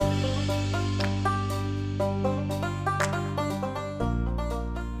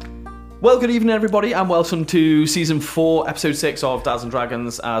Well, good evening, everybody, and welcome to Season 4, Episode 6 of Dads and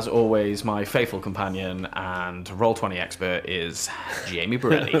Dragons. As always, my faithful companion and Roll20 expert is Jamie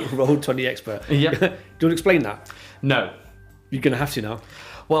Borelli. Roll20 expert. Yep. Do you want to explain that? No. You're going to have to now.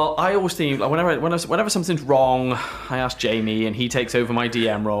 Well, I always think, like, whenever something's wrong, I ask Jamie, and he takes over my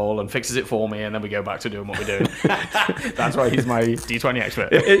DM role and fixes it for me, and then we go back to doing what we're doing. That's why he's my D20 expert.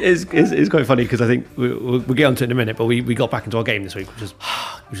 It's quite funny, because I think we'll get onto it in a minute, but we got back into our game this week, which is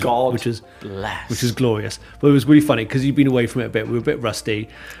glorious. But it was really funny, because you've been away from it a bit. We were a bit rusty.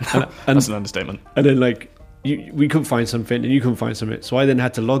 And That's an understatement. And then, like, we couldn't find something, and you couldn't find something. So I then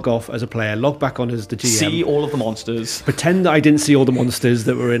had to log off as a player, log back on as the GM. See all of the monsters. Pretend that I didn't see all the monsters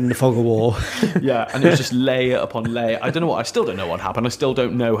that were in the Fog of War. Yeah, and it was just layer upon layer. I still don't know what happened. I still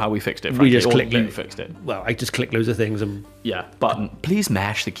don't know how we fixed it, frankly. We just clicked you it. fixed it. Well, I just clicked loads of things. And Yeah, button. Please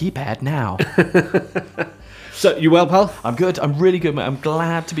mash the keypad now. So, you well, pal? I'm good. I'm really good, mate. I'm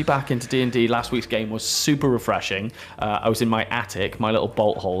glad to be back into D&D. Last week's game was super refreshing. I was in my attic, my little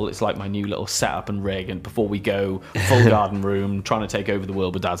bolt hole. It's like my new little setup and rig. And before we go, full garden room, trying to take over the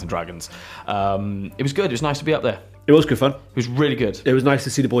world with Dads and Dragons. It was good. It was nice to be up there. It was good fun. It was really good. It was nice to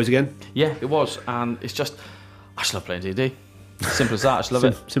see the boys again. Yeah, it was. And it's just, I just love playing D&D. Simple as that. I just love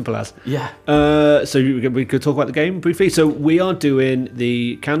it. Simple as. Yeah. So we could talk about the game briefly. So we are doing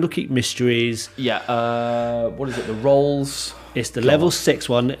the Candlekeep Mysteries. Yeah. What is it? The rolls. It's the level 6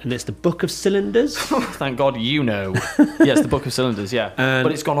 one, and it's the Book of Cylinders. Thank God you know. Yeah, it's the Book of Cylinders, yeah.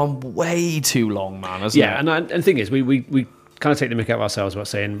 But it's gone on way too long, man, hasn't it? Yeah, and the thing is, we kind of take the mick out of ourselves about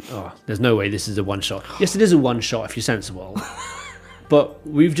saying, oh, there's no way this is a one-shot. Yes, it is a one-shot if you're sensible. But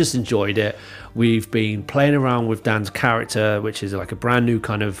we've just enjoyed it. We've been playing around with Dan's character, which is like a brand new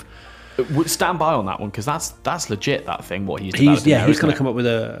kind of... Stand by on that one, because that's legit, that thing, what he's developing. He's going to come up with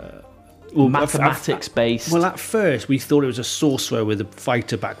a... mathematics-based... Well, at first, we thought it was a sorcerer with a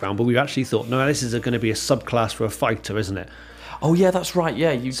fighter background, but we actually thought, no, this is going to be a subclass for a fighter, isn't it? Oh, yeah, that's right.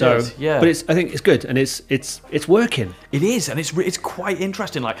 Yeah, you did. Yeah. But I think it's good, and it's working. It is, and it's quite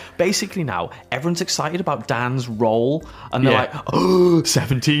interesting. Like, basically now, everyone's excited about Dan's role, and they're like, oh,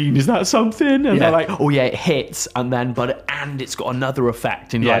 17, is that something? And they're like, oh, yeah, it hits, and it's got another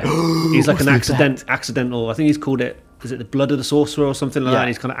effect. And you're like, oh, he's like an accidental, I think he's called it, is it the Blood of the Sorcerer or something like that? And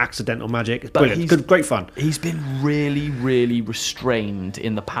he's kind of accidental magic. It's brilliant. Great fun. He's been really, really restrained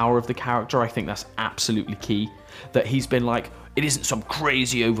in the power of the character. I think that's absolutely key. That he's been like, it isn't some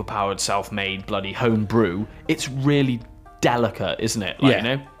crazy overpowered self-made bloody home brew. It's really delicate, isn't it? Like, yeah. You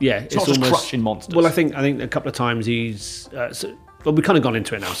know? Yeah. It's not just crushing monsters. Well, I think a couple of times we've kind of gone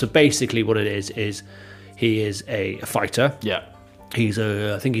into it now. So basically what it is he is a fighter. Yeah.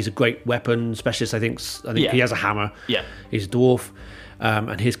 I think he's a great weapon specialist. I think he has a hammer. Yeah. He's a dwarf.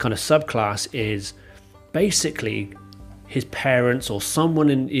 And his kind of subclass is basically his parents or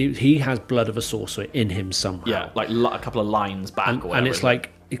someone he has blood of a sorcerer in him somehow. Yeah, like a couple of lines back or whatever. And it's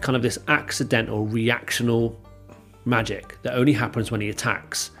like kind of this accidental reactional magic that only happens when he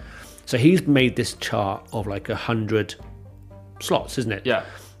attacks. So he's made this chart of like 100 slots, isn't it? Yeah.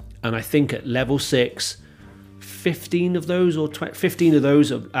 And I think at level 6, 15 of those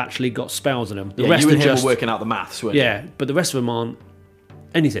have actually got spells in them. The rest you and are him just were working out the maths, weren't you? but the rest of them aren't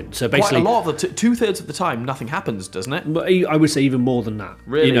anything. So basically, quite a lot of the 2/3 of the time, nothing happens, doesn't it? But I would say even more than that.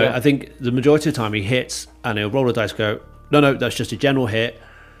 Really? I think the majority of the time he hits and he'll roll a dice, go, no, that's just a general hit.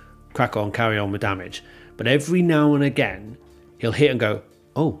 Crack on, carry on with damage. But every now and again, he'll hit and go,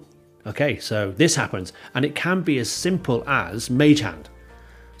 oh, okay, so this happens, and it can be as simple as Mage Hand.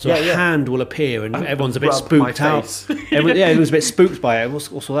 So a hand will appear and everyone's a bit spooked out. Everyone's a bit spooked by it.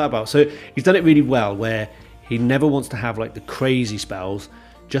 What's all that about? So he's done it really well where he never wants to have like the crazy spells,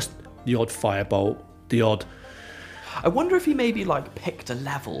 just the odd firebolt, the odd... I wonder if he maybe like picked a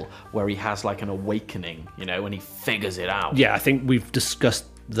level where he has like an awakening, and he figures it out. Yeah, I think we've discussed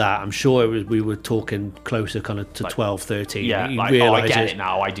that. I'm sure we were talking closer kind of to 12, 13. Yeah, I get it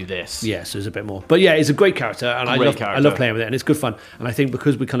now, I do this. Yeah, so there's a bit more. But yeah, he's a great character, and I love playing with it, and it's good fun. And I think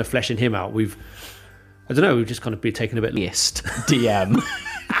because we're kind of fleshing him out, we've just kind of been taking a bit... List DM.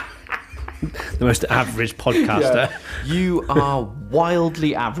 The most average podcaster. Yeah. You are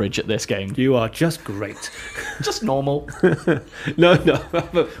wildly average at this game. You are just great. Just normal. No.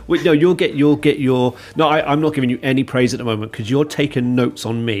 You'll get your... No, I'm not giving you any praise at the moment because you're taking notes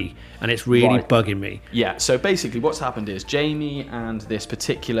on me and it's really bugging me. Yeah, so basically what's happened is Jamie and this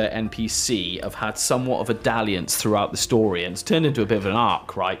particular NPC have had somewhat of a dalliance throughout the story, and it's turned into a bit of an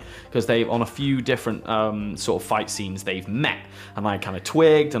arc, right? Because they've, on a few different sort of fight scenes, they've met, and I kind of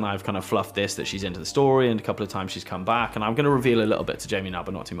twigged and I've kind of fluffed this, that she's into the story, and a couple of times she's come back, and I'm going to reveal a little bit to Jamie now,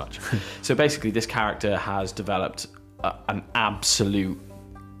 but not too much. So basically this character has developed an absolute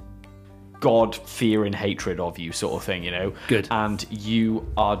God-fearing hatred of you, sort of thing, you know. Good. And you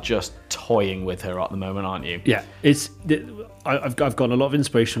are just toying with her at the moment, aren't you? Yeah, I've gotten a lot of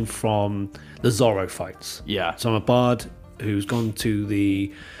inspiration from the Zorro fights. Yeah. So I'm a bard who's gone to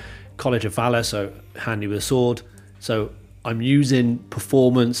the College of Valor, so handy with a sword. So I'm using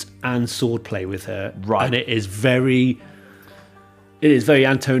performance and swordplay with her, Right. And it is very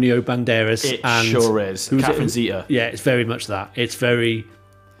Antonio Banderas. It and sure is. who's Catherine it? Zeta. Yeah, it's very much that. It's very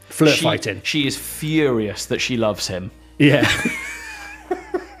flirt fighting. She is furious that she loves him. Yeah.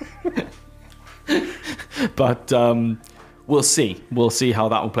 But we'll see. We'll see how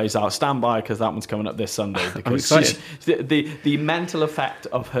that one plays out. Stand by, because that one's coming up this Sunday. Because excited. the mental effect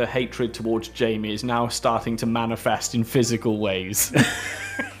of her hatred towards Jamie is now starting to manifest in physical ways.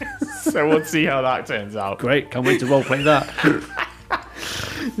 So we'll see how that turns out. Great. Can't wait to roleplay that.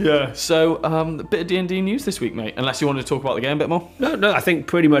 Yeah. So a bit of D&D news this week, mate. Unless you want to talk about the game a bit more. No, I think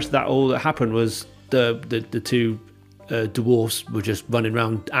pretty much that all that happened was the two dwarves were just running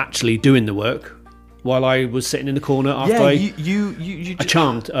around actually doing the work while I was sitting in the corner after you I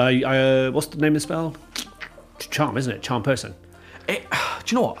charmed. What's the name of the spell? Charm, isn't it? Charm person. Do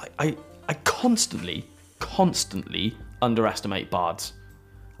you know what? I constantly underestimate bards.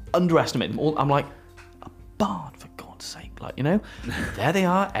 Underestimate them all. I'm like, a bard, for God's sake. Like, you know, there they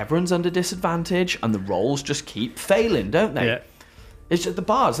are. Everyone's under disadvantage, and the rolls just keep failing, don't they? Yeah. It's just the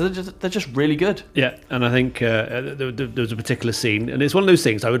bards. They're just really good. Yeah, and I think there was a particular scene, and it's one of those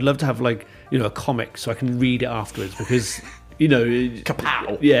things I would love to have, like, you know, a comic so I can read it afterwards, because, you know,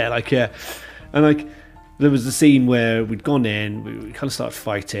 Kapow! Yeah, and like there was a scene where we'd gone in, we kind of started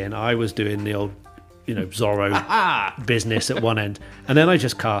fighting. I was doing the old, you know, Zorro business at one end, and then I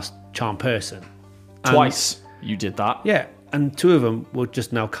just cast Charm Person. And, Twice you did that. yeah, and two of them were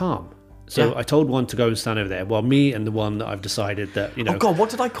just now calm. So Yeah. I told one to go and stand over there, while me and the one that I've decided that, you know, Oh God, what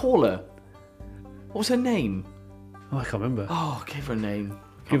did I call her? What was her name? I can't remember. Oh, give her a name.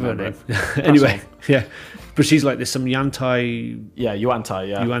 Give her a Can't name. remember. Anyway, on. yeah, but she's like this some Yantai Yeah, Yuantai.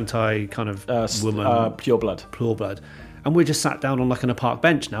 Yeah. kind of woman, Pure blood. pure blood, and we just sat down on like on a park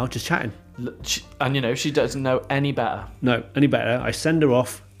bench now, just chatting. And you know, she doesn't know any better. No, any better? I send her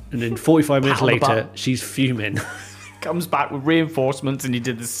off, and then 45 minutes Pat on the later, butt. she's fuming. Comes back with reinforcements, and you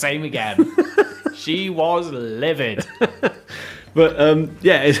did the same again. She was livid. But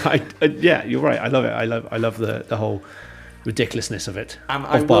yeah, you're right. I love it. I love the whole ridiculousness of it. And of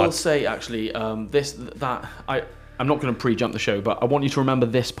I will bards. say, actually, I'm not going to pre-jump the show, but I want you to remember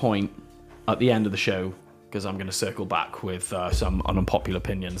this point at the end of the show, because I'm going to circle back with some unpopular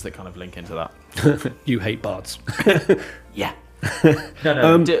opinions that kind of link into that. You hate bards. Yeah.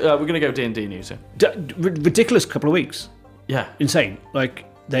 No. We're going to go D&D news here. Ridiculous couple of weeks. Yeah. Insane. Like,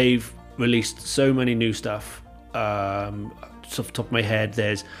 they've released so many new stuff. Off the top of my head,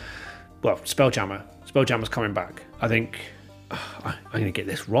 there's Spelljammer. Spelljammer's coming back. I think I'm going to get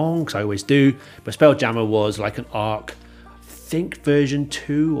this wrong because I always do, but Spelljammer was like an arc, I think version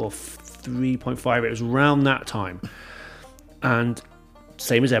 2 or 3.5. It was around that time, and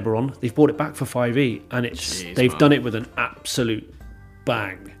same as Eberron, they've brought it back for 5e, and they've done it with an absolute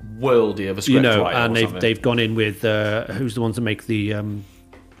bang. Worldy of a script You know, writer and or something. they've gone in with who's the ones that make the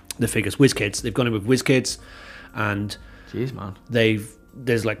figures, WizKids. They've gone in with WizKids, and Jeez, man.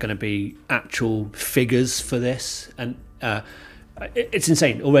 there's like going to be actual figures for this, and it's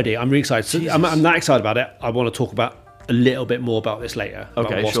insane already. I'm really excited. So I'm that excited about it. I want to talk about a little bit more about this later.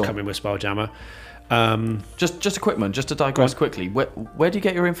 Okay, about what's sure. coming with Spelljammer. Just a quick one, just to digress quickly. Where do you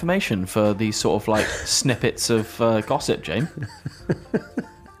get your information for these sort of like snippets of gossip, James?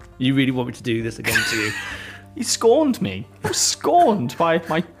 You really want me to do this again to you? He scorned me. I was scorned by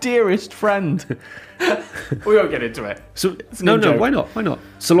my dearest friend. We won't get into it. So a no, joke. why not?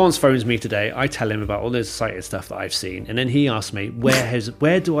 So Lawrence phones me today. I tell him about all this exciting stuff that I've seen, and then he asks me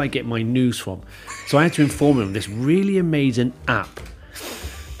where do I get my news from? So I had to inform him of this really amazing app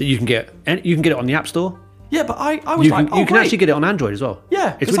that you can get. And you can get it on the App Store. Yeah, but I was You like, can great. actually get it on Android as well.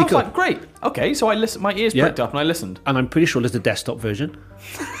 Yeah, it's it really sounds cool. like great. Okay, so I listened. My ears Yeah. pricked up and I listened. And I'm pretty sure there's a desktop version.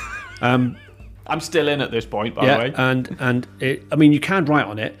 I'm still in at this point, by the way. and I mean, you can write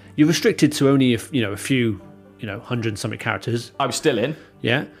on it. You're restricted to only a few 100 and something characters. I'm still in.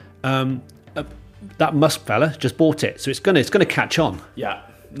 Yeah. That Musk fella just bought it, so it's gonna catch on. Yeah,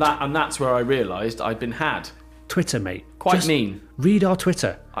 that's where I realised I'd been had. Twitter, mate. Quite Just mean. Read our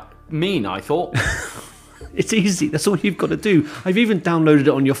Twitter. Mean, I thought. It's easy. That's all you've got to do. I've even downloaded it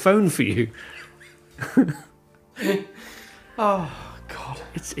on your phone for you. Oh God.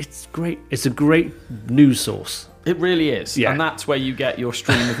 It's great. It's a great news source. It really is. Yeah. And that's where you get your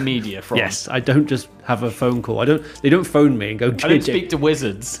stream of media from. Yes, I don't just have a phone call. They don't phone me and go, I don't speak to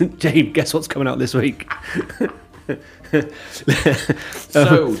wizards. James, guess what's coming out this week?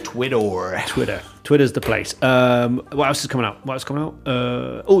 So, Twitter. Twitter's the place. What else is coming out?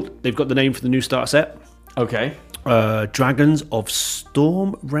 They've got the name for the new starter set. Okay. Dragons of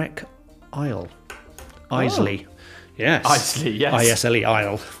Stormwreck Isle. Isley. Yes. Isley, yes. Isle,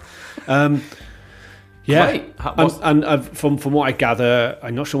 Isle. Yeah. Great. From what I gather,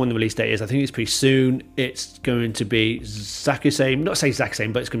 I'm not sure when the release date is. I think it's pretty soon. It's going to be exactly the same, not say exact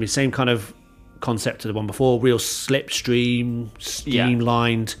same, but it's going to be the same kind of concept to the one before. Real slipstream,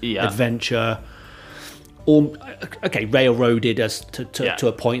 streamlined adventure. Railroaded as to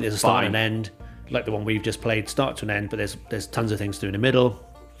a point. There's a start and an end, like the one we've just played, start to an end. But there's tons of things to do in the middle.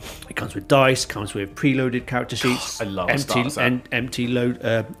 It comes with dice, comes with preloaded character sheets. I love empty load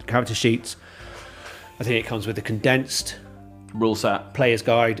character sheets. I think it comes with a condensed rule set, player's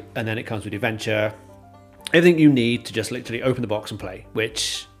guide, and then it comes with the adventure. Everything you need to just literally open the box and play,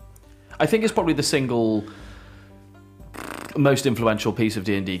 which I think is probably the single most influential piece of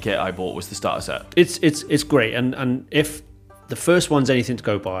D&D kit I bought was the starter set. It's great, and if the first one's anything to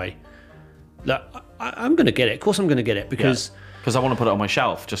go by, I'm going to get it. Of course, I'm going to get it because I want to put it on my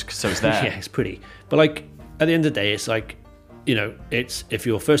shelf just so it's there. Yeah, it's pretty. But like at the end of the day, it's like, you know, it's if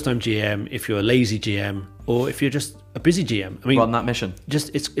you're a first-time GM, if you're a lazy GM, or if you're just a busy GM. I mean, run that mission. Just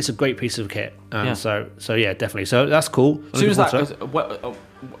it's a great piece of kit, and so yeah, definitely. So that's cool. As soon as that,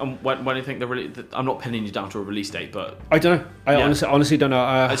 when do you think I'm not pinning you down to a release date, but I don't know. I honestly don't know.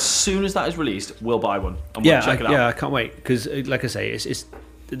 As soon as that is released, we'll buy one. And we'll check it out. Yeah, I can't wait because, like I say,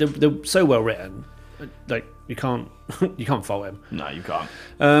 they're so well written. Like you can't fault him. No, you can't.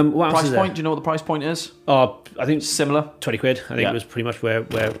 What price point? Do you know what the price point is? I think similar. 20 quid. I think it was pretty much where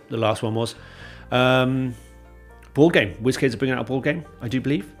the last one was. Board game. WizKids are bringing out a board game, I do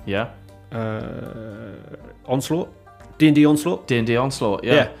believe. Yeah. Onslaught. D&D Onslaught. D&D Onslaught.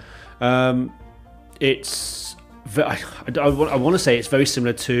 Yeah. It's. I want to say it's very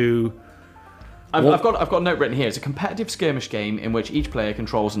similar to. I've got a note written here. It's a competitive skirmish game in which each player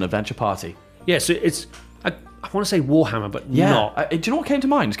controls an adventure party. Yeah, so it's. I want to say Warhammer, but not. Do you know what came to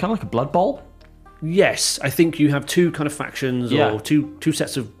mind? It's kind of like a Blood Bowl. Yes, I think you have two kind of factions or two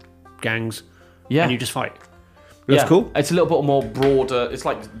sets of gangs, and you just fight. That's cool. It's a little bit more broader. It's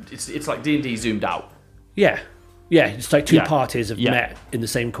like D&D zoomed out. Yeah, it's like two parties have met in the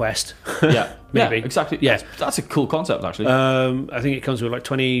same quest. Yeah, maybe exactly. Yeah, that's a cool concept actually. I think it comes with like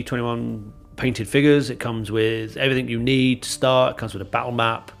 21 painted figures. It comes with everything you need to start. It comes with a battle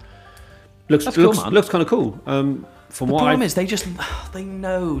map. Looks kind of cool. The problem is they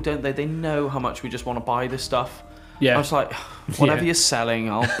know, don't they? They know how much we just want to buy this stuff. Yeah, I was like, whatever you're selling,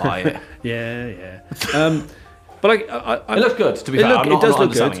 I'll buy it. yeah. But like, it looks good. To be fair, it does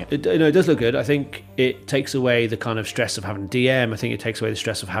look good. It does look good. I think it takes away the kind of stress of having DM. I think it takes away the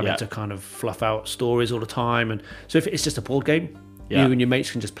stress of having to kind of fluff out stories all the time. And so if it's just a board game, you and your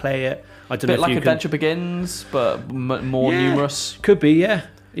mates can just play it. I don't know if like Adventure Begins, but more numerous. Could be, yeah.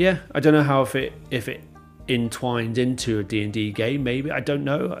 I don't know how if it entwines into a D&D game. Maybe I don't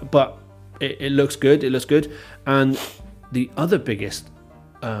know, but it looks good. It looks good. And the other biggest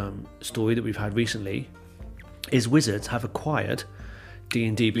story that we've had recently is Wizards have acquired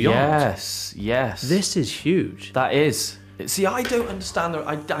D&D Beyond. Yes. This is huge. That is. See, I don't understand.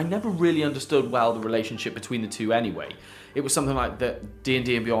 I never really understood well the relationship between the two anyway. It was something like that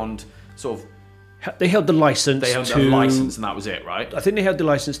D&D and Beyond sort of... They held the license. They held the license and that was it, right? I think they held the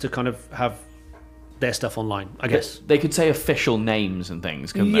license to kind of have their stuff online, I guess. They could say official names and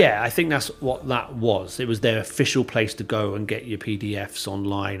things, couldn't they? Yeah, I think that's what that was. It was their official place to go and get your PDFs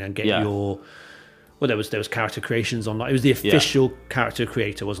online and get your... Well, there was character creations online. It was the official character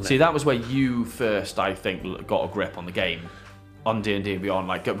creator, wasn't it? See, that was where you first, I think, got a grip on the game. On D&D and Beyond,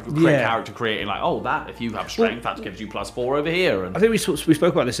 like character creating, like, that if you have strength, that gives you +4 over here. And I think we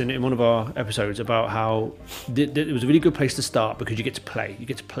spoke about this in one of our episodes about how it was a really good place to start because you get to play. You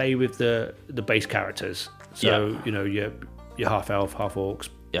get to play with the base characters. So your half elf, half orcs,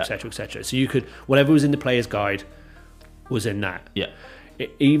 etc., etc. So you could whatever was in the player's guide was in that. Yeah.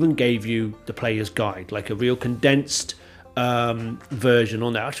 It even gave you the player's guide, like a real condensed version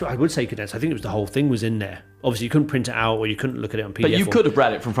on there. Actually, I would say condensed. I think it was the whole thing was in there. Obviously, you couldn't print it out or you couldn't look at it on PDF. But you could have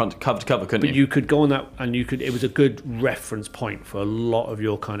read it from front to cover, couldn't you? But you could go on that and you could. It was a good reference point for a lot of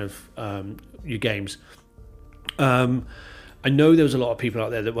your kind of your games. I know there was a lot of people out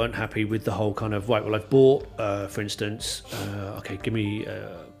there that weren't happy with the whole kind of I've bought, for instance. Give me.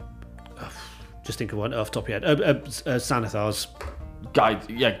 Just think of one off the top of your head. Xanathar's Guide,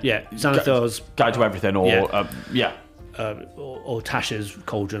 yeah, Yeah, Xanathor's guide to everything, or Yeah. Or Tasha's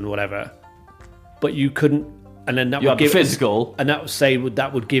cauldron, or whatever. But you couldn't, and then that you would have give the physical. and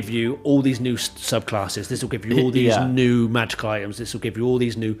that would give you all these new subclasses. This will give you all these Yeah. new magical items. This will give you all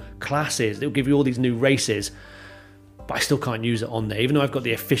these new classes. It will give you all these new races. But I still can't use it on there, even though I've got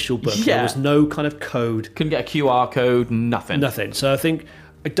the official book. Yeah. There was no kind of code, Couldn't get a QR code, nothing. nothing. So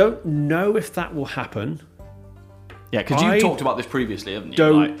I don't know if that will happen. Yeah, because you I talked about this previously, haven't you?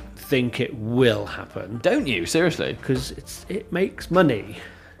 Don't think it will happen Don't you? Seriously? because it makes money,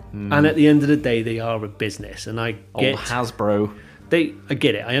 and at the end of the day, they are a business, and I Old get Hasbro. I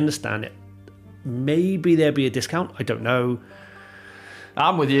get it. I understand it. Maybe there'll be a discount. I don't know.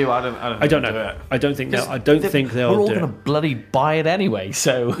 I'm with you. I don't know. do it. I don't think they'll. I don't think they'll We're all do going to bloody buy it anyway,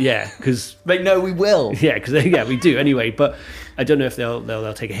 so... it. Yeah, because They know we will. we do anyway. But I don't know if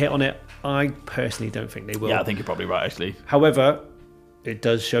they'll take a hit on it. I personally don't think they will. Yeah, I think you're probably right, actually. However, it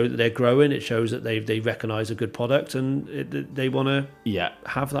does show that they're growing. It shows that they recognise a good product and they want to Yeah.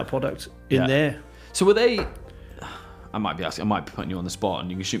 have that product in Yeah. there. So were they... I might be putting you on the spot,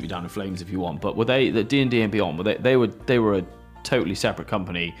 and you can shoot me down in flames if you want, but were they, the D&D and Beyond, they were a totally separate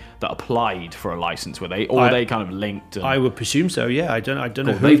company that applied for a license, were they? Or were they kind of linked? And, I would presume so. Yeah, I don't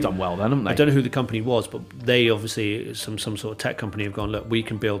know who they've done well then, haven't they? I don't know who the company was, but they obviously some sort of tech company have gone, look, we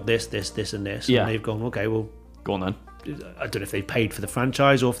can build this, and this. Yeah. And they've gone, okay, well, Go on then. I don't know if they paid for the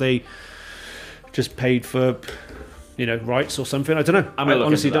franchise or if they just paid for, rights or something. I don't know. I'm gonna look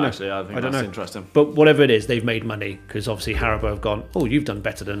honestly into don't that, know. actually. I think don't that's know. interesting. But whatever it is, they've made money because obviously Haribo have gone, oh, you've done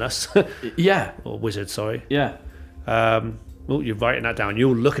better than us. Yeah. Or Wizard, sorry. Yeah. Well, you're writing that down.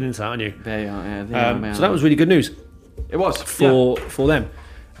 You're looking into that, aren't you? They are, yeah. They are, So that was really good news It was. for them.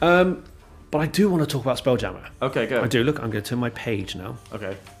 But I do want to talk about Spelljammer. Yeah. Okay, go. I do. Look, I'm going to turn my page now.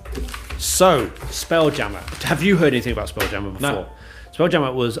 Okay. So, Spelljammer. Have you heard anything about Spelljammer before? No.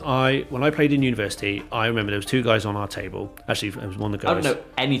 Spelljammer was when I played in university, I remember there was two guys on our table. Actually, it was one of the I guys. don't know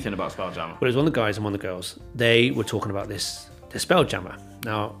anything about Spelljammer. But it was one of the guys and one of the girls. They were talking about this Spelljammer.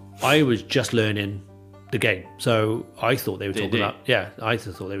 Now, I was just learning the game. So I thought they were talking D&D. about... Yeah, I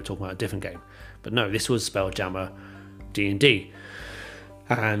thought they were talking about a different game. But no, this was Spelljammer D&D.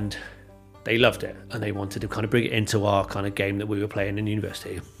 And they loved it. And they wanted to kind of bring it into our kind of game that we were playing in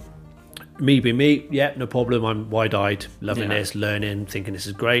university. Me being me, yeah, no problem. I'm wide-eyed, loving this, learning, thinking this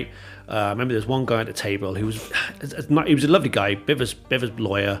is great. I remember there was one guy at the table who was... He was a lovely guy, bit of a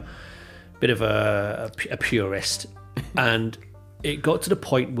lawyer, bit of a purist. And it got to the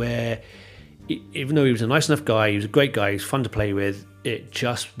point where... Even though he was a nice enough guy, he was a great guy, he was fun to play with, it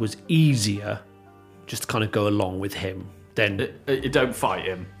just was easier just to kind of go along with him than... Don't fight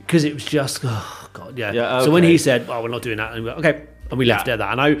him. Because it was just, oh, God, yeah. Yeah, So when okay. he said, oh, we're not doing that, and we went, okay, and we left it at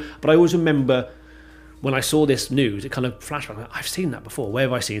that. But I always remember when I saw this news, it kind of flashed back, I've seen that before. Where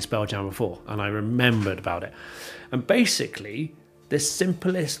have I seen Spelljammer before? And I remembered about it. And basically, the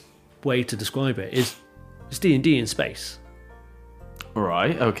simplest way to describe it is it's D&D in space.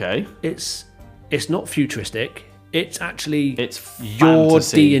 Right, okay. It's not futuristic. It's actually It's your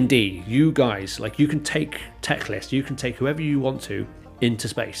fantasy. D&D. You guys, like, you can take Techlist, you can take whoever you want to into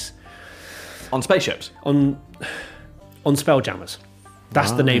space On spaceships? on Spelljammers.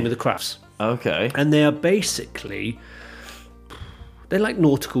 That's the name of the crafts, Okay. and they are basically they're like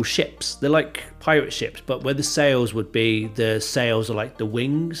nautical ships. They're like pirate ships, but where the sails would be, the sails are like the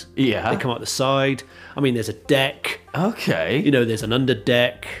wings. Yeah. They come out the side. I mean, there's a deck. Okay. There's an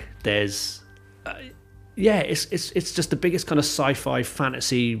underdeck. There's it's just the biggest kind of sci-fi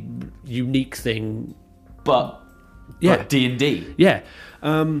fantasy unique thing. But Yeah. D&D.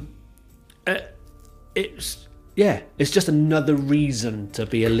 Yeah, it's just another reason to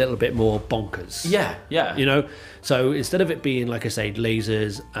be a little bit more bonkers. Yeah, yeah. So instead of it being, like I say,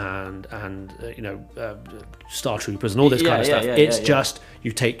 lasers and Star Troopers and all this Yeah, kind of yeah, stuff, yeah, it's yeah. just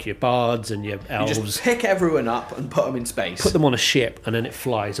you take your bards and your You elves, just pick everyone up and put them in space. put them on a ship, and then it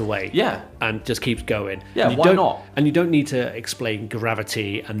flies away. Yeah. And just keeps going. Yeah, And you why don't- not? And you don't need to explain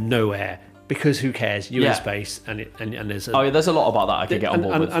gravity and no air, because who cares? You're Yeah. in space, and there's a, Oh, yeah, there's a lot about that I could get on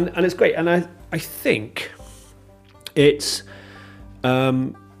board with. and it's great. And I think it's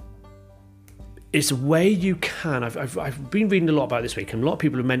a way you can. I've been reading a lot about it this week, and a lot of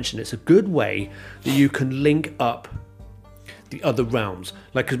people have mentioned it's a good way that you can link up the other realms.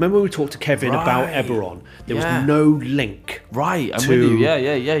 Like, because remember we talked to Kevin about Right. Eberron, there Yeah. was no link Right, I'm to- with you. Yeah.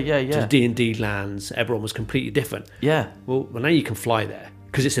 to the D&D lands. Eberron was completely different. Yeah. Well, now you can fly there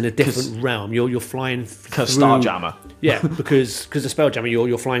because it's in a different realm. You're flying through Starjammer. Yeah, because the Spelljammer,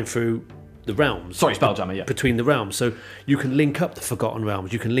 you're flying through the realms. Sorry, Spelljammer, yeah. Between the realms, so you can link up the Forgotten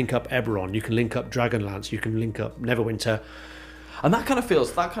Realms. You can link up Eberron. You can link up Dragonlance. You can link up Neverwinter. And that kind of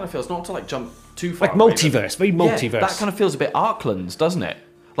feels not to like jump too far. Like multiverse, very multiverse. Yeah, that kind of feels a bit Arklands, doesn't it?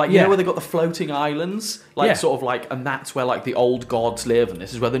 Like, you know where they've got the floating islands? Like, sort of like, and that's where, like, the old gods live, and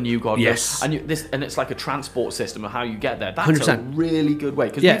this is where the new god lives. And and it's like a transport system of how you get there. That's 100%. a really good way.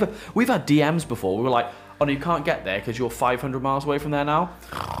 Because we've had DMs before. We were like, oh, no, you can't get there because you're 500 miles away from there now.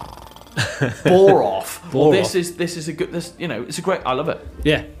 Bore off. This is a good, it's a great, I love it.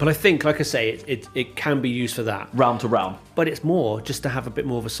 Yeah, but I think, like I say, it can be used for that. Realm to realm. But it's more just to have a bit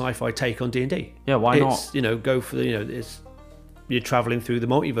more of a sci-fi take on D&D. Yeah, why not? Go for the, you're traveling through the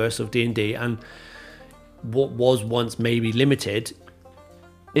multiverse of D&D, and what was once maybe limited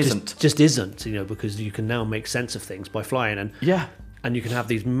just isn't, because you can now make sense of things by flying, and you can have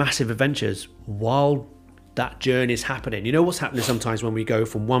these massive adventures while that journey is happening. You know what's happening sometimes when we go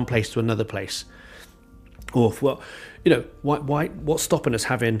from one place to another place, or what's stopping us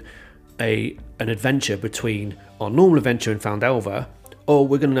having an adventure between our normal adventure in Found Elva? Oh,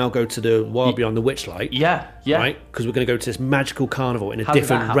 we're going to now go to the Wild Beyond the Witchlight. Yeah. Right? Because we're going to go to this magical carnival in a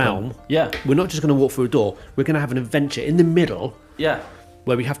different realm. Yeah. We're not just going to walk through a door. We're going to have an adventure in the middle. Yeah.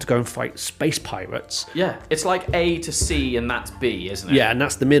 Where we have to go and fight space pirates. Yeah. It's like A to C and that's B, isn't it? Yeah, and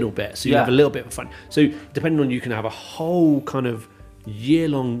that's the middle bit. So you have a little bit of fun. So depending on, you can have a whole kind of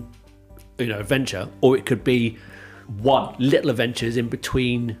year-long, adventure, or it could be one little adventures in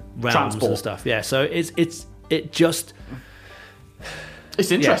between realms and stuff. Yeah. So it's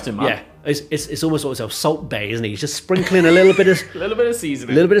interesting, man. Yeah, it's almost like a Salt Bay, isn't it? He's just sprinkling a little bit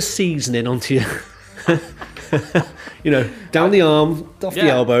of seasoning onto you, down the arm, off the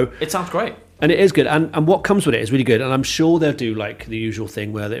elbow. It sounds great, and it is good. And what comes with it is really good. And I'm sure they'll do like the usual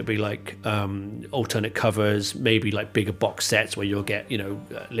thing where it'll be like alternate covers, maybe like bigger box sets where you'll get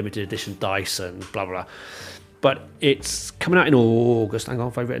limited edition dice and blah blah blah. But it's coming out in August. Hang on,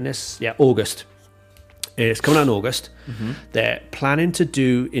 if I've written this, August. It's coming out in August. Mm-hmm. They're planning to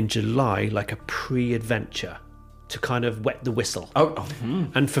do in July like a pre-adventure to kind of wet the whistle.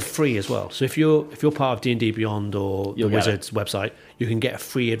 And for free as well. So if you're part of D&D Beyond or the Wizards website, you can get a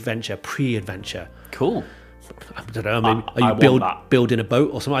free adventure, pre-adventure. Cool. I don't know. I mean, are you building a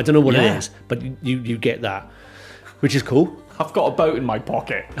boat or something? I don't know what it is, but you get that, which is cool. I've got a boat in my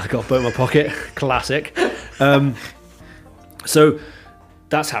pocket. Classic. So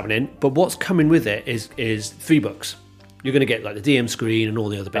that's happening, but what's coming with it is 3 books. You're going to get like the DM screen and all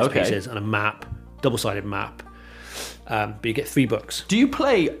the other bits and pieces, and a map, double-sided map. But you get 3 books. Do you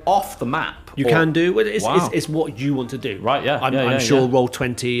play off the map? You can do. It's what you want to do. Right, yeah. I'm sure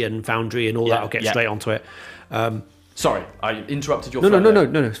Roll20 and Foundry and all that will get straight onto it. Sorry, I interrupted your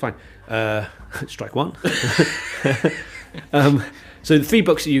No, it's fine. Strike one. So the 3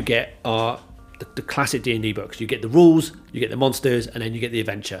 books that you get are the classic D&D books. You get the rules, you get the monsters, and then you get the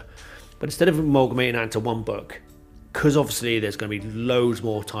adventure. But instead of amalgamating that into one book, because obviously there's going to be loads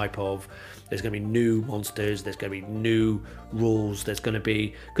more there's going to be new monsters, there's going to be new rules, there's going to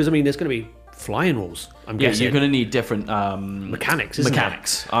be flying rules, I'm guessing. You're going to need different mechanics,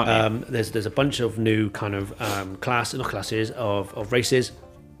 aren't you? There's a bunch of new kind of classes of races.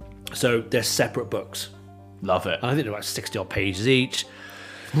 So they're separate books. Love it. And I think they're about 60 odd pages each.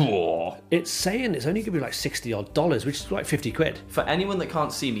 Whoa. It's saying it's only going to be like $60 odd, which is like 50 quid. For anyone that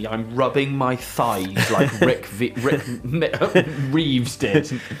can't see me, I'm rubbing my thighs like Rick Reeves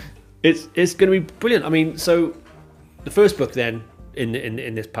did. It's going to be brilliant. I mean, so the first book then in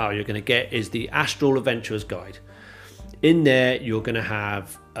this power you're going to get is the Astral Adventurer's Guide. In there, you're going to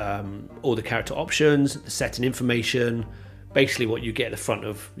have all the character options, the setting information, basically what you get at the front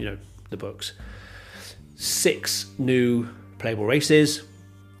of the books. 6 new playable races.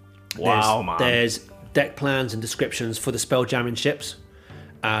 Wow, man. There's deck plans and descriptions for the spell jamming ships,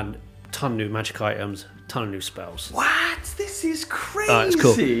 and a ton of new magic items, ton of new spells. What? This is crazy. It's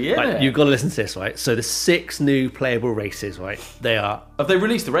cool. Right, you've got to listen to this, right? So the 6 new playable races, right? They are. Have they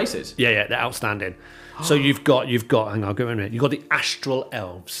released the races? Yeah, they're outstanding. So you've got. Hang on, give me a minute. You've got the Astral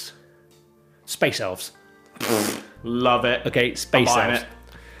Elves, Space Elves. Love it. Okay, Space Elves.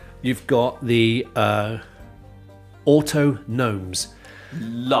 You've got the Auto Gnomes.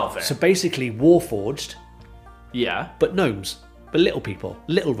 Love it. So basically, Warforged. Yeah. But gnomes. But little people.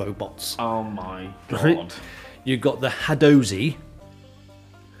 Little robots. Oh my god. Right? You've got the Hadozi.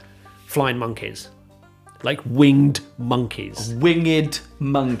 Flying monkeys. Like winged monkeys. Winged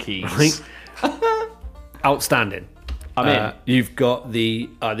monkeys. Right? Outstanding. I'm in. You've got the...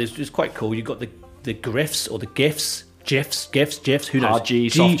 this is quite cool. You've got the Griffs or the GIFs. GIFs. Who knows? Hard G,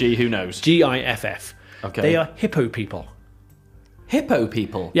 soft G, who knows? GIFF. Okay. They are hippo people. Hippo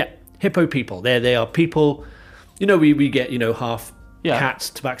people? Yeah, hippo people. They are people. We get half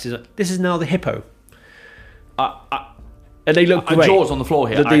cats, tabaxis. This is now the hippo. And they look great. Jaws on the floor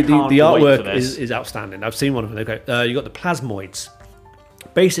here. The I can't wait for artwork this. is outstanding. I've seen one of them. Okay, you got the plasmoids.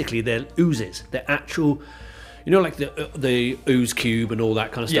 Basically, they're oozes. They're actual, like the ooze cube and all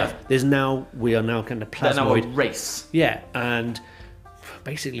that kind of stuff. Yeah. We are now kind of They're now a plasmoid. race. Yeah, and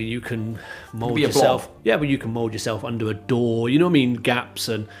basically you can mold Be a yourself. blob. Yeah, but you can mold yourself under a door. You know what I mean? Gaps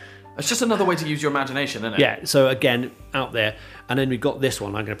and. It's just another way to use your imagination, isn't it? Yeah, so again, out there. And then we've got this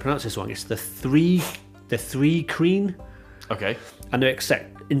one. I'm going to pronounce this one. It's the three creen. Okay. And they're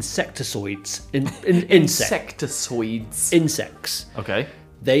insectoids. Insects. Insectoids. Okay.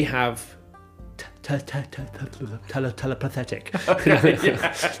 They have telepathetic.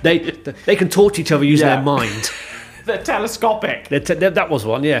 They can talk to each other using their mind. They're telescopic. That was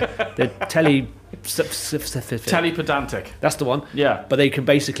one, yeah. They're Telepedantic. That's the one. Yeah. But they can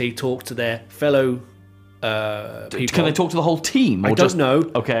basically talk to their fellow people. Can they talk to the whole team? Or I don't know.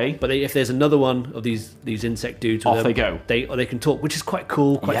 Okay. But if there's another one of these insect dudes, Off they go. They can talk, which is quite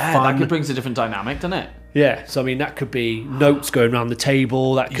cool, quite Yeah, fun. that brings a different dynamic, doesn't it? Yeah, so I mean that could be notes going around the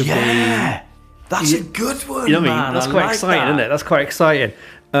table. That could be. That's a good one. You know what I man. mean? That's quite exciting, isn't it? That's quite exciting.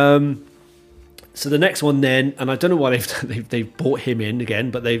 So the next one then, and I don't know why they've brought him in again,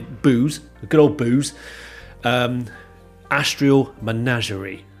 but good old Booze, Astral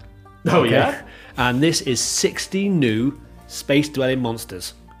Menagerie. Oh yeah. And this is 60 new space-dwelling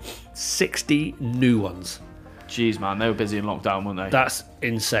monsters. 60 new ones. Jeez, man, they were busy in lockdown, weren't they? That's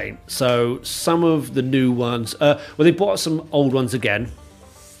insane. So some of the new ones, they bought some old ones again.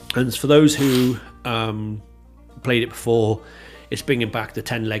 And for those who played it before, it's bringing back the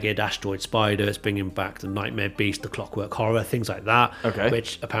 10-legged asteroid spider. It's bringing back the nightmare beast, the clockwork horror, things like that. Okay.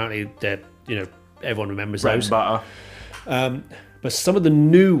 Which apparently everyone remembers Bread those. and butter. But some of the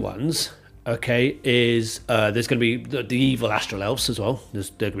new ones, is there's going to be the evil astral elves as well. They're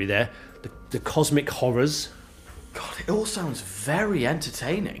going to be there. The cosmic horrors. God, it all sounds very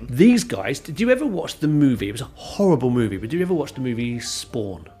entertaining. These guys, did you ever watch the movie? It was a horrible movie, but did you ever watch the movie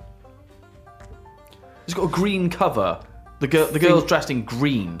Spawn? It's got a green cover. The girl's dressed in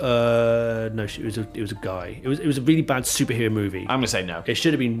green. No, it was a guy. It was a really bad superhero movie. I'm gonna say no. It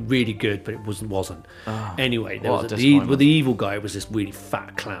should have been really good, but it wasn't. Anyway, there what was a the disappointment. evil guy was this really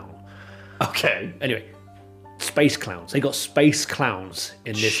fat clown. Okay. Anyway, space clowns. They got space clowns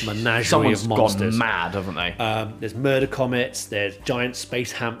in this menagerie Someone's of monsters. gone mad, haven't they? There's murder comets. There's giant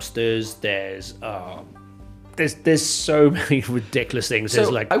space hamsters. There's so many ridiculous things. So,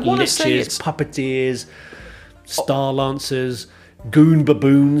 There's like I wanna say liches, it's- puppeteers, star lancers, goon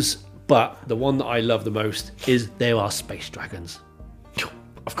baboons. But the one that I love the most is there are space dragons.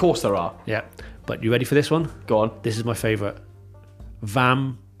 Of course there are. Yeah. But you ready for this one? Go on. This is my favourite.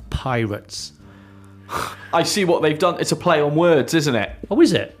 Vampirates. I see what they've done. It's a play on words, isn't it? Oh,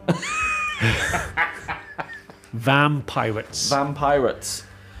 is it? Vampirates. Vampirates.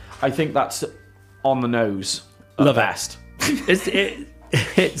 I think that's on the nose. Love it. best.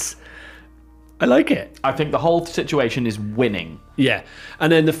 It's. I like it. I think the whole situation is winning. Yeah,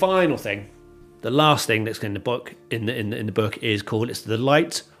 and then the final thing, the last thing that's in the book in the book is called "It's the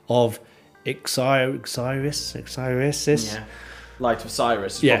Light of Osiris." Yeah. Light of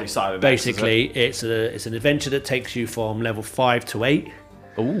Cyrus is probably silent. Basically, it's an adventure that takes you from level 5 to 8.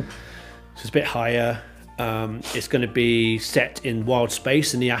 Ooh. So it's a bit higher. It's going to be set in wild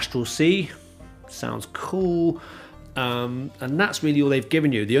space in the astral sea. Sounds cool. And that's really all they've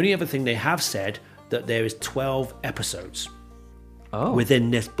given you. The only other thing they have said that there is 12 episodes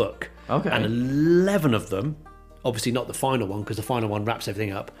within this book. Okay. And 11 of them, obviously not the final one because the final one wraps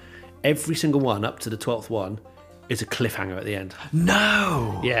everything up. Every single one up to the 12th one is a cliffhanger at the end.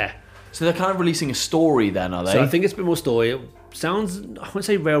 No. Yeah. So they're kind of releasing a story then, are they? So I think it's a bit more story. It sounds, I wouldn't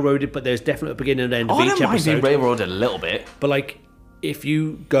say railroaded, but there's definitely a beginning and end of I each don't mind being episode. railroaded a little bit. But like, if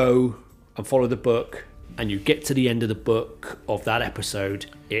you go and follow the book and you get to the end of the book of that episode,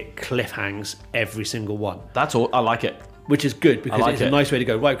 it cliffhangs every single one, That's all. I like it. which is good because like it's it. a nice way to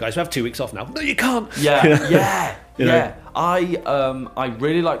go. Right, guys, we have 2 weeks off now. No, you can't. Yeah, yeah, You know? yeah. I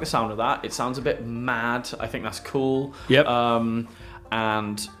really like the sound of that. It sounds a bit mad. I think that's cool. Yep.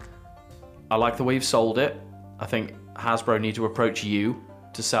 And I like the way you've sold it. I think Hasbro need to approach you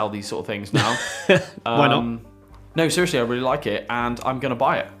to sell these sort of things now. Why not? No, seriously, I really like it, and I'm gonna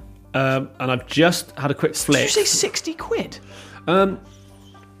buy it. And I've just had a quick Did flick. you say 60 quid?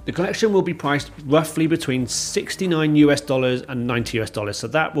 The collection will be priced roughly between $69 US and $90 US. So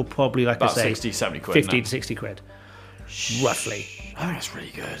that will probably, like About I say, 60, 70 quid. 50 no? to 60 quid. Roughly. I think that's really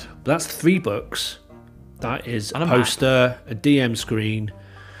good. But that's 3 books. That is And a a Mac. poster, a DM screen.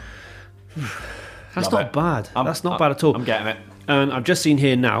 That's Love not it. bad. That's not bad at all. I'm getting it. And I've just seen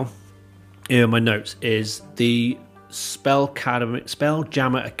here now, here in my notes, is the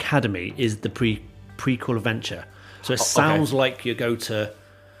Spelljammer Academy is the prequel adventure. So it sounds like you go to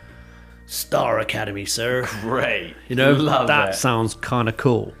Star Academy, sir. Great. You know, Love that it. sounds kind of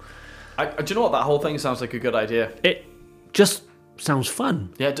cool. Do you know what? That whole thing sounds like a good idea. It just sounds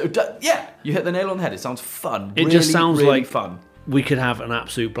fun. Yeah, yeah. You hit the nail on the head. It sounds fun. It just sounds really like fun. We could have an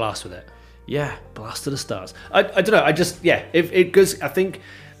absolute blast with it. Yeah. Blast to the stars. I don't know. I just, yeah. If it goes, I think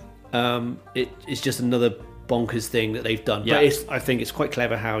it's just another bonkers thing that they've done. Yeah. But I think it's quite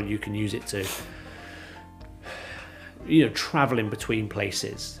clever how you can use it to, you know, travel in between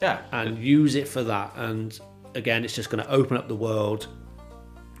places. Yeah. And use it for that. And again, it's just going to open up the world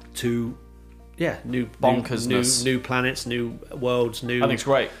to, new Bonkersness. new planets, new worlds, new. I think it's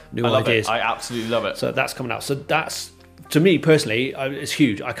great. New I love ideas. it. I absolutely love it. So that's coming out. So that's, to me personally, it's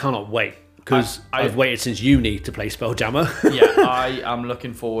huge. I cannot wait because I've waited since uni to play Spelljammer. Yeah, I am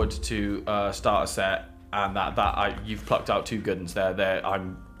looking forward to Starter Set, and you've plucked out two good ones there.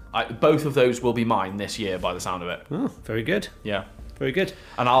 Both of those will be mine this year by the sound of it. Oh, very good. Yeah. Very good.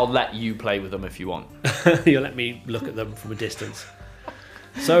 And I'll let you play with them if you want. You'll let me look at them from a distance.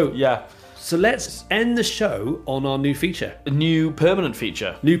 So Yeah. So let's end the show on our new feature. A new permanent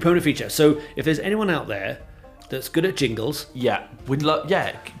feature. New permanent feature. So if there's anyone out there that's good at jingles, Yeah.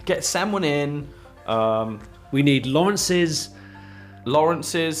 Get someone in. we need Lawrence's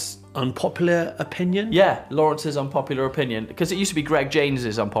Lawrence's unpopular opinion. Yeah, Lawrence's unpopular opinion, because it used to be Greg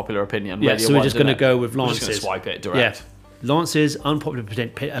James's unpopular opinion. Yeah, Radio so we're 1, just going to didn't it? go with We're just Lawrence's. going to swipe it direct. Yeah. Lawrence's unpopular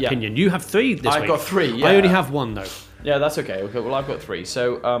opinion. You have 3 this week. I've got 3, yeah. I only have 1 though. Yeah, that's okay. Okay, well, I've got 3.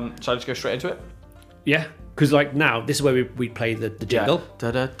 So, shall I just go straight into it? Yeah, because like now, this is where we play the jingle.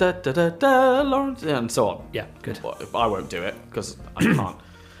 Da da da da da da, Lawrence, and so on. Yeah, good. Well, I won't do it because I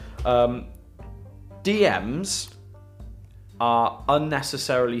can't. DMs are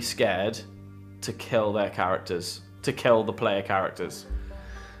unnecessarily scared to kill their characters, to kill the player characters.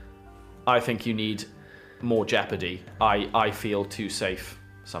 I think you need more jeopardy. I feel too safe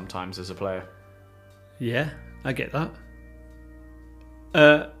sometimes as a player. Yeah, I get that.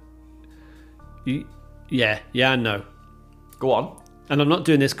 Yeah, and no. Go on. And I'm not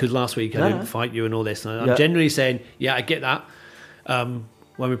doing this because last week I No, didn't no. fight you and all this. I'm Yeah. generally saying, yeah, I get that.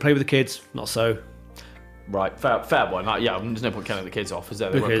 When we play with the kids, not so. Right, fair one. There's no point killing the kids off, is there?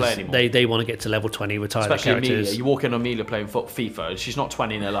 They won't play Because anymore. they want to get to level 20, retire their Especially characters. Amelia. You walk in on Amelia playing FIFA, she's not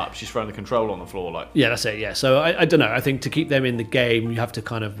 20-0 up, she's throwing the control on the floor. Like, Yeah, that's it. Yeah, so I don't know. I think to keep them in the game, you have to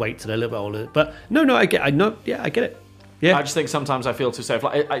kind of wait till they're a little bit older. But no, I get it. Yeah, I just think sometimes I feel too safe.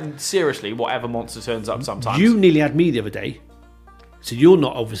 Like, seriously, whatever monster turns up sometimes. you nearly had me the other day, so you're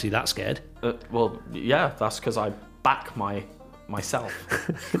not obviously that scared. Well, yeah, that's because I back myself.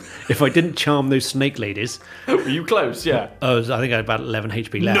 If I didn't charm those snake ladies, Were you close? Yeah. I think I had about 11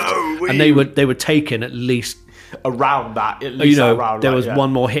 HP left. No, were and you? they were taken at least. Around that, at least around there that, was yeah.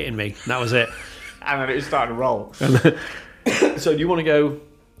 one more hitting me. And that was it. And then it was starting to roll. So do you want to go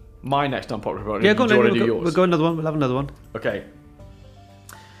my next unpopular opinion? Yeah, go on. Do you want to We'll do go, yours? we'll go another one. We'll have another one. Okay,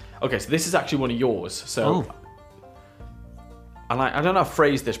 so this is actually one of yours. So, and I don't know how to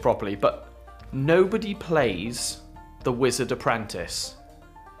phrase this properly, but nobody plays the Wizard Apprentice.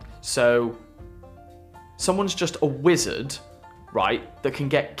 So, someone's just a wizard, right, that can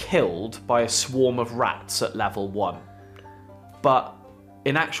get killed by a swarm of rats at level 1. But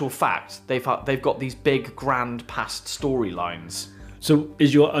in actual fact, they've got these big, grand past storylines. So,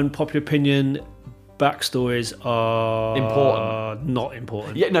 is your unpopular opinion backstories are Important. Not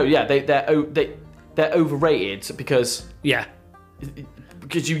important? Yeah, they're overrated because Yeah.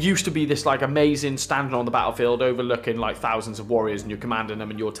 you used to be this like amazing standing on the battlefield overlooking like thousands of warriors and you're commanding them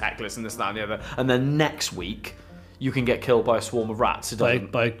and you're techless and this, that and the other, and then next week you can get killed by a swarm of rats. It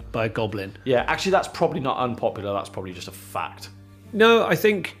doesn't. By a goblin. Yeah, actually that's probably not unpopular, that's probably just a fact. No, I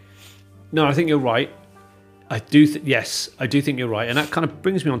think you're right. I do think you're right, and that kind of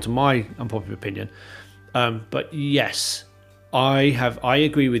brings me on to my unpopular opinion. But yes, I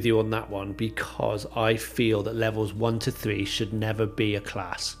agree with you on that one because I feel that levels 1 to 3 should never be a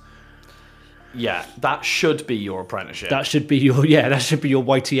class. Yeah, that should be your apprenticeship. That should be your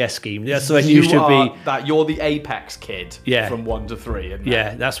YTS scheme. That's when you should be. That you're the apex kid. Yeah. From 1 to 3. And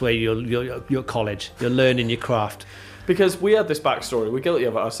Yeah, that's where you're at college. You're learning your craft. Because we had this backstory, we're guilty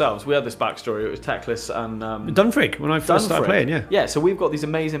of it ourselves. We had this backstory. It was Teclis and Dunfrig when I first started Dunfrig. playing. Yeah. Yeah, so we've got these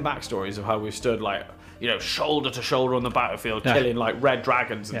amazing backstories of how we've stood like, shoulder to shoulder on the battlefield, killing like red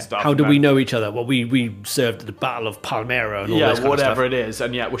dragons and stuff. How do and we then- know each other? Well, we served at the Battle of Palmyra and all this kind whatever of it is,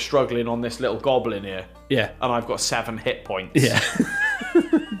 and yet we're struggling on this little goblin here, stuff. Yeah. and I've got 7 hit points. Yeah.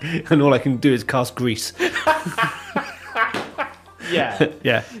 And all I can do is cast grease. Yeah.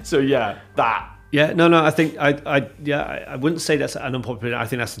 Yeah. So yeah, that Yeah. No. I think I wouldn't say that's an unpopular. I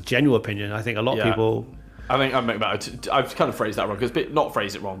think that's a genuine opinion. I think a lot of people. I think I've kind of phrased that wrong because not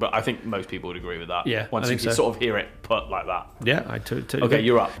phrased it wrong, but I think most people would agree with that. Yeah, once I you think so. sort of hear it put like that. Yeah, I totally. Okay,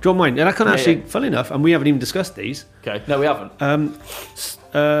 you're up. Do you want mine? And I can actually, yeah. funnily enough, and we haven't even discussed these. Okay, no, we haven't.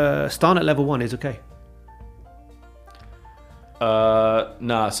 Starting at level 1 is okay.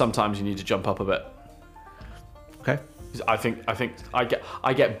 Nah, sometimes you need to jump up a bit. Okay. I think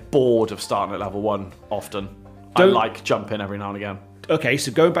I get bored of starting at level 1 often. I Don't- like jumping every now and again. Okay,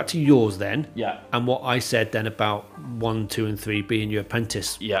 so going back to yours then. Yeah. And what I said then about 1, 2, and 3 being your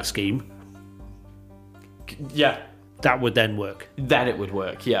apprentice scheme, Yeah. that would then work. Then it would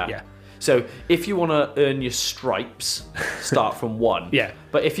work. Yeah. Yeah. So if you want to earn your stripes, start from 1. Yeah.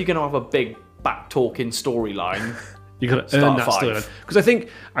 But if you're going to have a big back talking storyline, You got to Start earn that 5. storyline. Because I think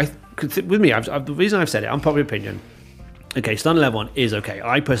with me, the reason I've said it, unpopular opinion. Okay, starting level 1 is okay.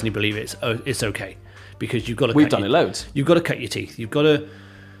 I personally believe it's okay because you've got to. we've done it loads. You've got to cut your teeth. You've got to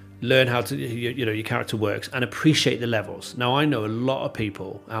learn how to your character works and appreciate the levels. Now I know a lot of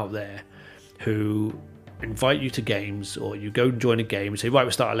people out there who invite you to games or you go join a game and say, right,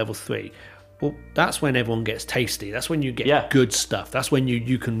 we'll start at level 3. Well, that's when everyone gets tasty. That's when you get good stuff. That's when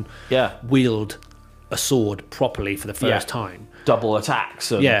you can wield a sword properly for the first time. Double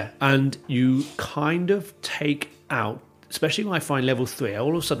attacks. And And you kind of take out, especially when I find level 3, I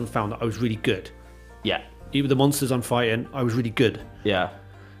all of a sudden found that I was really good. Yeah. Even the monsters I'm fighting, I was really good. Yeah.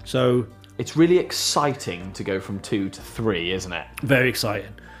 So It's really exciting to go from 2 to 3, isn't it? very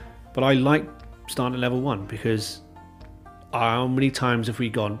exciting. But I like starting at level 1 because how many times have we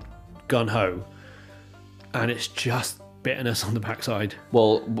gone gun-ho and it's just bitten us on the backside?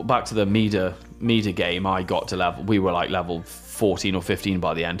 Well, back to the Mida game, I got to we were like level 14 or 15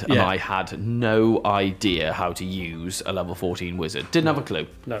 by the end, and Yeah. I had no idea how to use a level 14 wizard. Didn't have a clue.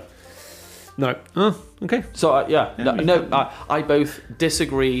 No. Oh, okay. So, I both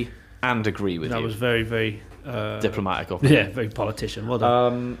disagree and agree with That you. was very, very... Diplomatic of me. Yeah, very politician. Well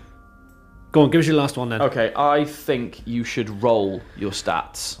done. Go on, give us your last one then. Okay, I think you should roll your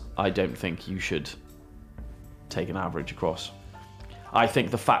stats. I don't think you should take an average across. I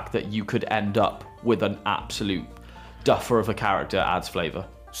think the fact that you could end up with an absolute duffer of a character adds flavour.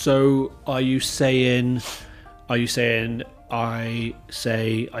 So are you saying I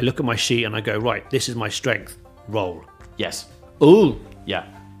look at my sheet and I go, right, this is my strength, roll. Yes. Ooh. Yeah.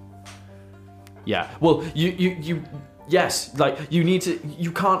 Yeah. Well, yes, like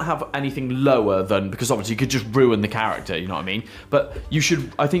you can't have anything lower than, because obviously you could just ruin the character, you know what I mean? But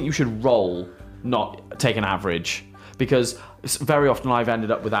I think you should roll, not take an average, because very often I've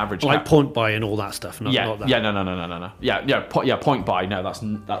ended up with average. Like point buy and all that stuff. Not that. Yeah, no. Yeah, point buy. No, that's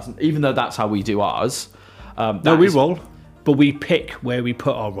even though that's how we do ours. No, we roll, but we pick where we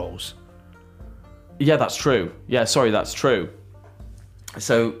put our rolls. Yeah, that's true. Yeah, sorry, that's true.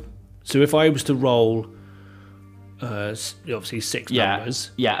 So if I was to roll, obviously 6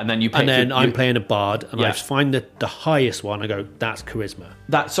 numbers. Yeah, and then you pick. And then I'm playing a bard, and I find the highest one. I go, that's charisma.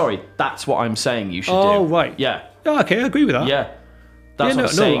 That's what I'm saying you should do. Oh, right. Yeah. Oh, okay, I agree with that. Yeah. That's what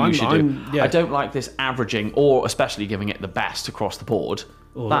I'm saying you should do. Yeah. I don't like this averaging, or especially giving it the best across the board.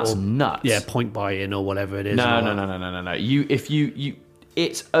 That's nuts. Yeah, point buy in or whatever it is. No.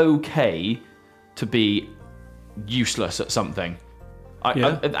 It's okay to be useless at something.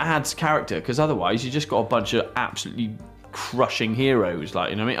 It adds character, because otherwise you just got a bunch of absolutely crushing heroes. Like,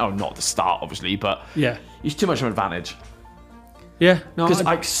 you know what I mean? Oh, not at the start, obviously, but it's too much of an advantage. Yeah, no. Because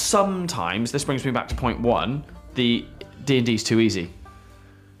like sometimes, this brings me back to point 1, the D&D's too easy.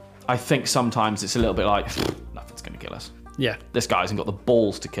 I think sometimes it's a little bit like, nothing's going to kill us. Yeah. This guy hasn't got the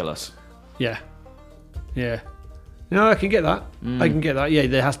balls to kill us. Yeah. No, I can get that. I can get that. Yeah,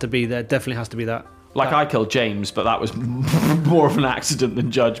 there definitely has to be that. Like, I killed James, but that was more of an accident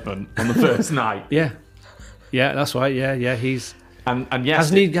than judgment on the first night. Yeah, that's right. Yeah, he's... And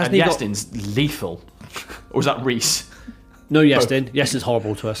Hasn't he Yestin's lethal. Or was that Reese? No, Yestin. Yestin's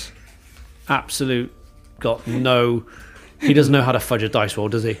horrible to us. Absolute... Got no... He doesn't know how to fudge a dice roll,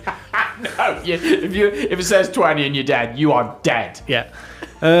 does he? No. If it says 20 and you're dead, you are dead. Yeah.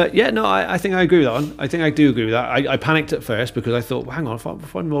 I think I agree with that one. I think I do agree with that. I panicked at first because I thought, well, hang on,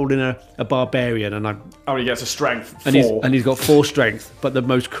 if I'm rolling a barbarian and I'm... Oh, he gets a strength 4. And he's got 4 strength, but the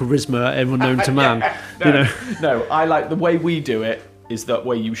most charisma ever known to man. No, I like the way we do it is the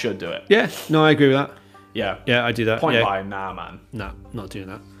way you should do it. Yeah, no, I agree with that. Yeah. Yeah, I do that. Point by, nah, man. No, not doing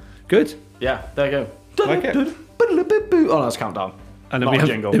that. Good. Yeah, there you go. Like it. Oh, that's countdown. And then we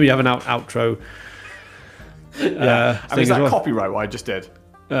have an outro. Yeah. And is that copyright what I just did?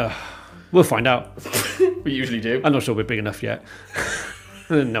 We'll find out. We usually do. I'm not sure we're big enough yet.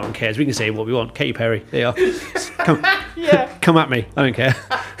 No one cares. We can say what we want. Katy Perry, there you are. Come, Yeah. come at me. I don't care.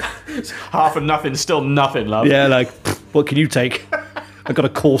 Half and nothing, still nothing, love. Yeah, like, what can you take? I've got a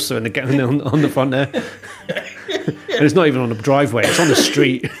Corsa on the front there. And it's not even on the driveway, it's on the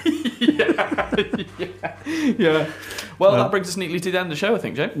street. Yeah. Well, that brings us neatly to the end of the show, I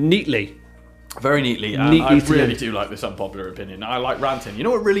think, Jay. Neatly. Very neatly. Neatly I to the really end. do like this unpopular opinion. I like ranting. You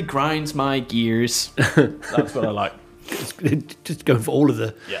know what really grinds my gears? That's what I like. Just going for all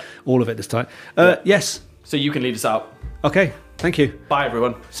of it this time. Yes. So you can lead us out. Okay. Thank you. Bye,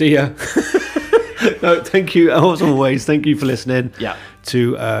 everyone. See ya. No, thank you as always. Thank you for listening. Yeah.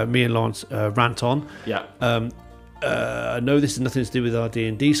 To me and Lawrence rant on. Yeah. I know this has nothing to do with our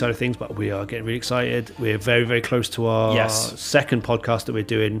D&D side of things, but we are getting really excited. We're very, very close to our second podcast that we're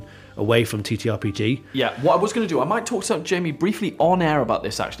doing away from TTRPG. Yeah. What I was going to do, I might talk to Jamie briefly on air about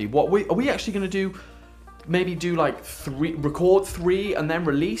this. Actually, are we actually going to do? Maybe do like record 3 and then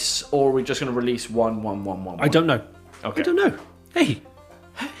release, or are we just going to release one? I don't know. Okay. I don't know. Hey.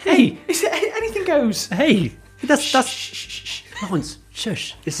 Hey. Is it, anything goes. Hey. That's Lawrence,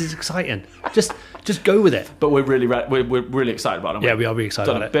 shush. This is exciting. Just go with it. But we're really excited about it. Yeah, we are really excited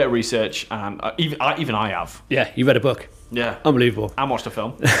Done about a it. bit of research, and even I have. Yeah, you read a book. Yeah. Unbelievable. And watched a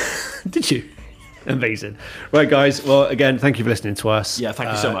film. Did you? Amazing. Right, guys. Well, again, thank you for listening to us. Yeah, thank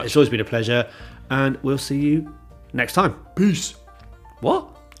you so much. It's always been a pleasure. And we'll see you next time. Peace. What?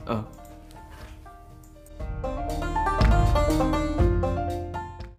 Oh.